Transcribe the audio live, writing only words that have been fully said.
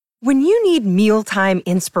When you need mealtime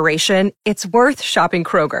inspiration, it's worth shopping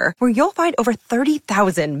Kroger, where you'll find over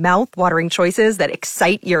 30,000 mouth-watering choices that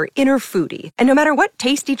excite your inner foodie. And no matter what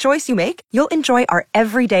tasty choice you make, you'll enjoy our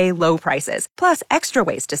everyday low prices, plus extra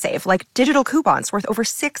ways to save, like digital coupons worth over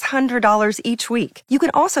 $600 each week. You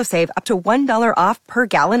can also save up to $1 off per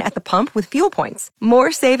gallon at the pump with fuel points.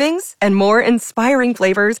 More savings and more inspiring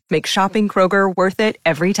flavors make shopping Kroger worth it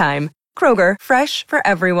every time. Kroger, fresh for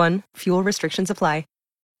everyone. Fuel restrictions apply.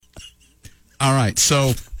 All right.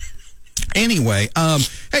 So, anyway,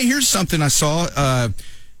 hey, here's something I saw that,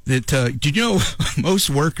 did you know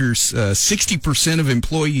most workers, 60% of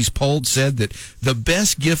employees polled said that the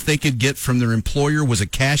best gift they could get from their employer was a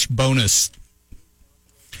cash bonus.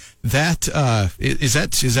 That, is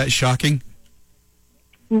that shocking?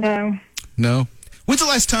 No. No? When's the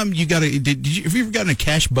last time you got have you ever gotten a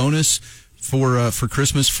cash bonus for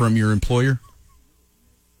Christmas from your employer?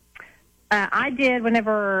 I did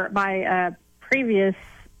whenever my previous,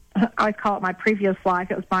 I call it my previous life.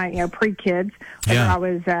 It was my, pre-kids. Whenever I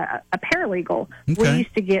was a paralegal. Okay. We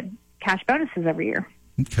used to get cash bonuses every year.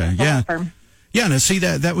 Okay, yeah. Yeah, no, see,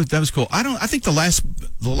 that was cool. I think the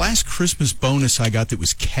last Christmas bonus I got that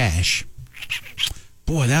was cash,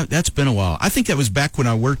 boy, that's been a while. I think that was back when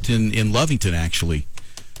I worked in Lovington, actually.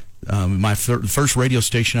 My first radio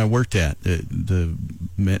station I worked at, the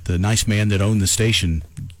nice man that owned the station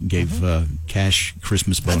gave cash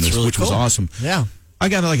Christmas bonus, really which was cool. awesome. Yeah. I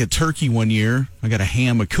got like a turkey one year. I got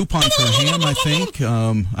a coupon for a ham, I think.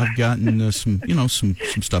 I've gotten some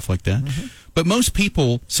stuff like that. Mm-hmm. But most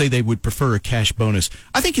people say they would prefer a cash bonus.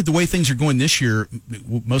 I think the way things are going this year,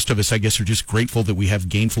 most of us, I guess, are just grateful that we have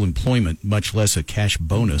gainful employment, much less a cash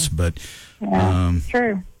bonus. But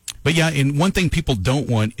true. But yeah, and one thing people don't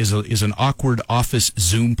want is an awkward office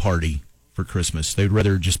Zoom party for Christmas. They'd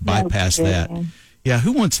rather just bypass that. Yeah,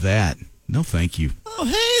 who wants that? No, thank you. Oh,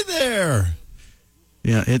 hey there.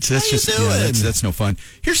 Yeah, that's no fun.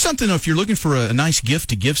 Here's something, if you're looking for a nice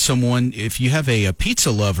gift to give someone, if you have a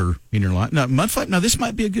pizza lover in your life. Now, Mudflap, this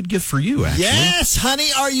might be a good gift for you, actually. Yes,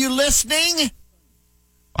 honey, are you listening?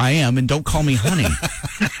 I am, and don't call me honey.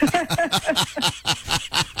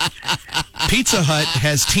 Pizza Hut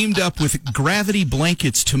has teamed up with Gravity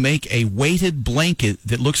Blankets to make a weighted blanket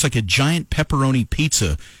that looks like a giant pepperoni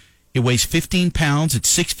pizza. It weighs 15 pounds. It's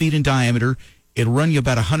 6 feet in diameter. It'll run you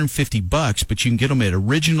about $150, but you can get them at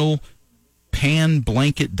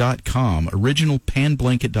originalpanblanket.com.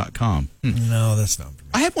 Originalpanblanket.com. No, that's not.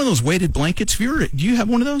 I have one of those weighted blankets. Do you have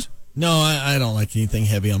one of those? No, I don't like anything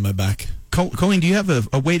heavy on my back. Colleen, do you have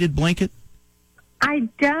a weighted blanket? I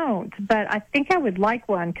don't, but I think I would like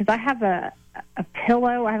one because I have a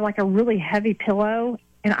pillow. I have like a really heavy pillow,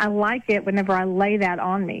 and I like it whenever I lay that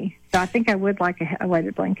on me. So I think I would like a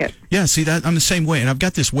weighted blanket. Yeah, see, that I'm the same way. And I've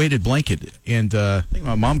got this weighted blanket, and I think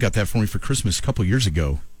my mom got that for me for Christmas a couple years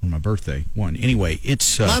ago on my birthday. Anyway,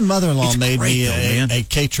 it's my mother-in-law made me a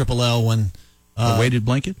KLLL one. A weighted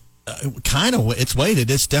blanket? Kind of. It's weighted.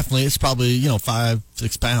 It's probably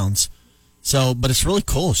 5-6 pounds. So, but it's really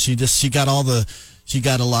cool. She got a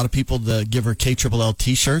lot of people to give her KLLL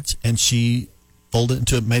T-shirts, and she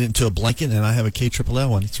made it into a blanket, and I have a KLLL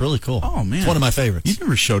one. It's really cool. Oh, man. It's one of my favorites. You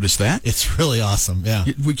never showed us that. It's really awesome, yeah.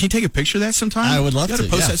 Can you take a picture of that sometime? I would love to. You got to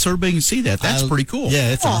post that so everybody can see that. That's pretty cool.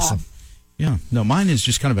 Yeah, it's awesome. Yeah. No, mine is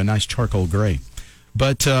just kind of a nice charcoal gray.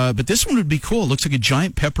 But this one would be cool. It looks like a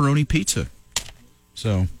giant pepperoni pizza.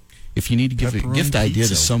 So if you need to give a gift idea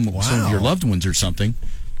to some of your loved ones or something.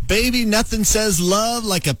 Baby, nothing says love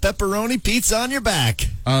like a pepperoni pizza on your back.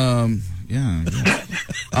 Yeah.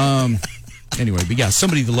 Anyway, but yeah,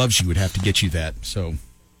 somebody that loves you would have to get you that. So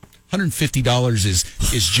 $150 is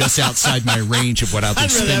just outside my range of what I've been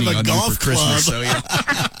spending on you for Christmas. So yeah.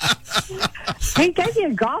 He gave you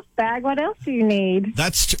a golf bag. What else do you need?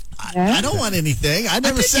 That's I don't want anything. I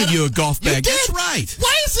never said give you a golf bag. You did? That's right.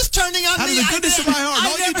 Why is this turning on Out me? of the goodness of my heart,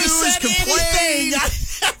 all you do is complain. I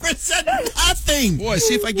never said nothing. Boy,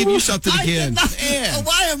 see if I give you something again. Man.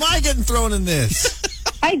 Why am I getting thrown in this?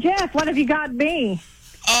 Hey, Jeff, what have you got me?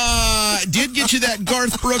 Did get you that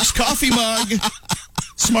Garth Brooks coffee mug,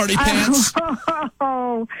 Smarty Pants.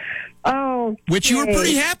 Oh, which you were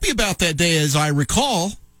pretty happy about that day, as I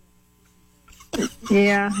recall.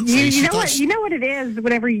 Yeah. You know what? You know what it is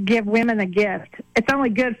whenever you give women a gift? It's only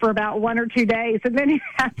good for about 1 or 2 days, and then you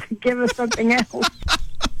have to give us something else.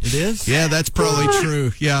 It is? Yeah, that's probably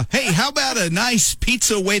true. Yeah. Hey, how about a nice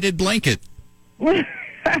pizza-weighted blanket?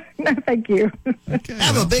 No, thank you. Okay,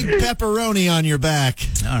 Have a big pepperoni on your back.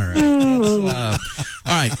 All right. All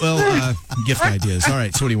right. Well, gift ideas. All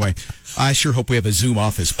right. So anyway, I sure hope we have a Zoom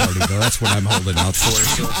office party, though. That's what I'm holding out for.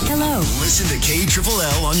 Hello. Listen to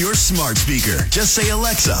KLLL on your smart speaker. Just say,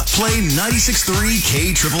 Alexa, play 96.3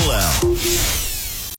 KLLL.